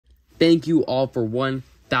thank you all for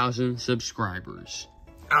 1,000 subscribers.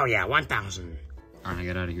 Oh yeah, 1,000. All right, I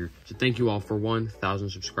got out of here. So thank you all for 1,000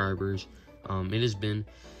 subscribers. It's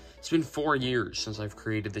been 4 years since I've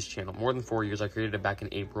created this channel. More than 4 years. I created it back in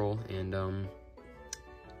April, and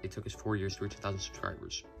it took us 4 years to reach 1,000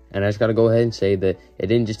 subscribers. And I just got to go ahead and say that it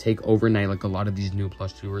didn't just take overnight like a lot of these new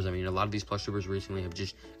plush tubers. I mean, a lot of these plush tubers recently have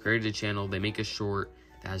just created a channel. They make a short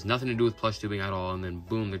that has nothing to do with plush tubing at all, and then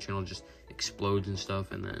boom, their channel just explodes and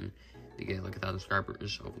stuff, and then they get like 1,000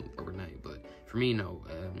 subscribers overnight. But for me, no.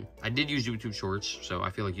 I did use YouTube Shorts, so I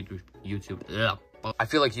feel like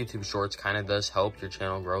YouTube Shorts kind of does help your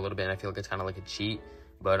channel grow a little bit, and I feel like it's kind of like a cheat.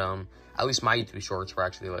 But at least my YouTube Shorts were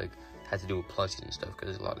actually like had to do with plushies and stuff,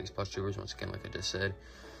 because a lot of these plush tubers, once again, like I just said,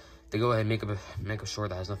 they go ahead and make a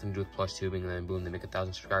short that has nothing to do with plush tubing, and then boom, they make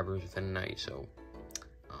 1,000 subscribers within a night. So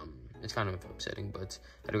it's kind of upsetting, but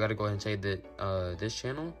I do got to go ahead and say that this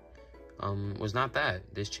channel was not bad.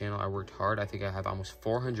 This channel, I worked hard. I think I have almost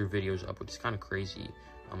 400 videos up, which is kind of crazy,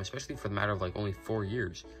 especially for the matter of like only 4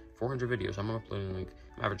 years. 400 videos. I'm uploading like,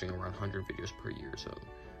 I'm averaging around 100 videos per year, so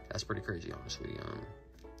that's pretty crazy, honestly.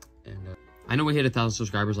 I know we hit 1,000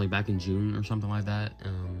 subscribers like back in June or something like that.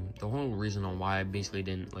 The whole reason on why I basically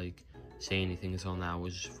didn't like say anything until now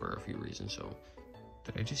was for a few reasons. So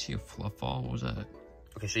did I just see a fluff fall? What was that?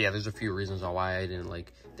 Okay, so yeah, there's a few reasons on why I didn't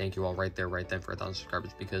like thank you all right there, right then for 1,000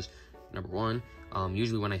 subscribers. Because number one,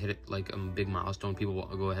 usually when I hit it like a big milestone, people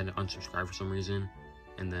will go ahead and unsubscribe for some reason,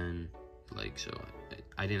 and then like, so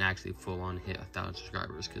I didn't actually full on hit 1,000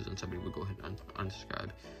 subscribers, because then somebody would go ahead and unsubscribe.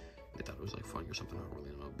 They thought it was like funny or something, I don't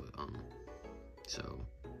really know, but so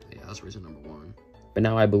yeah, that's reason number one. But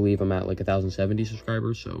now I believe I'm at like 1,070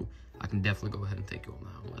 subscribers, so I can definitely go ahead and thank you all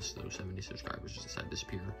now, unless those 70 subscribers just decide to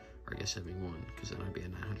disappear, or I guess 71, because then I'd be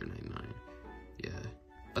at 999. Yeah.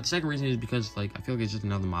 But the second reason is because, like, I feel like it's just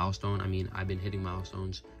another milestone. I mean, I've been hitting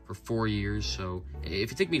milestones for 4 years, so if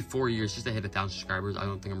it took me 4 years just to hit 1,000 subscribers, I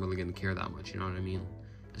don't think I'm really going to care that much, you know what I mean?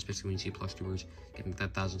 Especially when you see plush tubers getting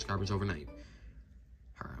that 1,000 subscribers overnight.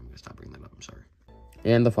 Alright, I'm going to stop bringing that up, I'm sorry.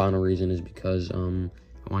 And the final reason is because, I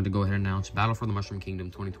wanted to go ahead and announce Battle for the Mushroom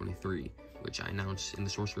Kingdom 2023, which I announced in the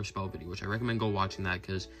Sorcerer's Spell video, which I recommend go watching that,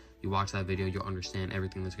 because you watch that video, you'll understand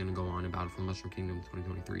everything that's going to go on in Battle for the Mushroom Kingdom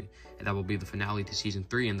 2023. And that will be the finale to Season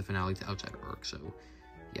 3 and the finale to Outsider Arc. So,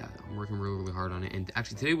 yeah, I'm working really, really hard on it. And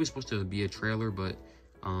actually, today was supposed to be a trailer, but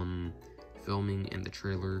filming and the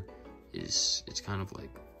trailer it's kind of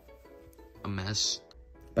like a mess.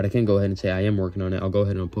 But I can go ahead and say I am working on it. I'll go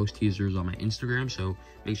ahead and post teasers on my Instagram, so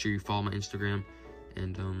make sure you follow my Instagram,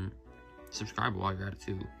 and subscribe while you're at it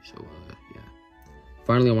too. So yeah.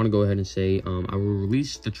 Finally, I want to go ahead and say I will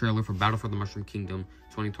release the trailer for Battle for the Mushroom Kingdom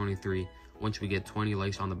 2023 once we get 20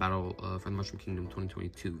 likes on the Battle for the Mushroom Kingdom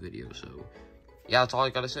 2022 video. So yeah, that's all I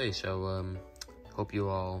gotta say. So hope you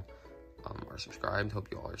all are subscribed. Hope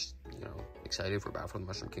you all are, you know, excited for Battle for the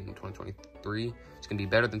Mushroom Kingdom 2023. It's gonna be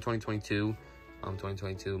better than 2022.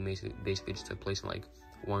 2022 basically just took place in like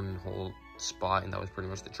one whole spot, and that was pretty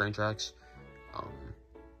much the train tracks.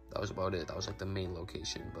 That was about it. That was like the main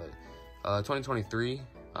location. But 2023,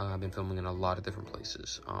 I've been filming in a lot of different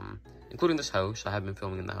places, including this house. I have been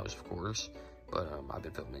filming in the house, of course, but I've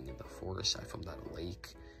been filming in the forest. I filmed at a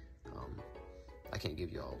lake. I can't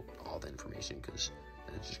give you all the information because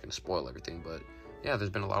it's just gonna spoil everything. But yeah, there's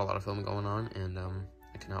been a lot of filming going on, and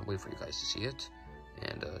I cannot wait for you guys to see it.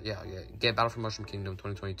 And yeah, get Battle for Mushroom Kingdom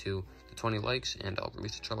 2022 to 20 likes, and I'll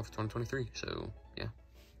release the trailer for 2023. So yeah,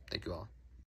 thank you all.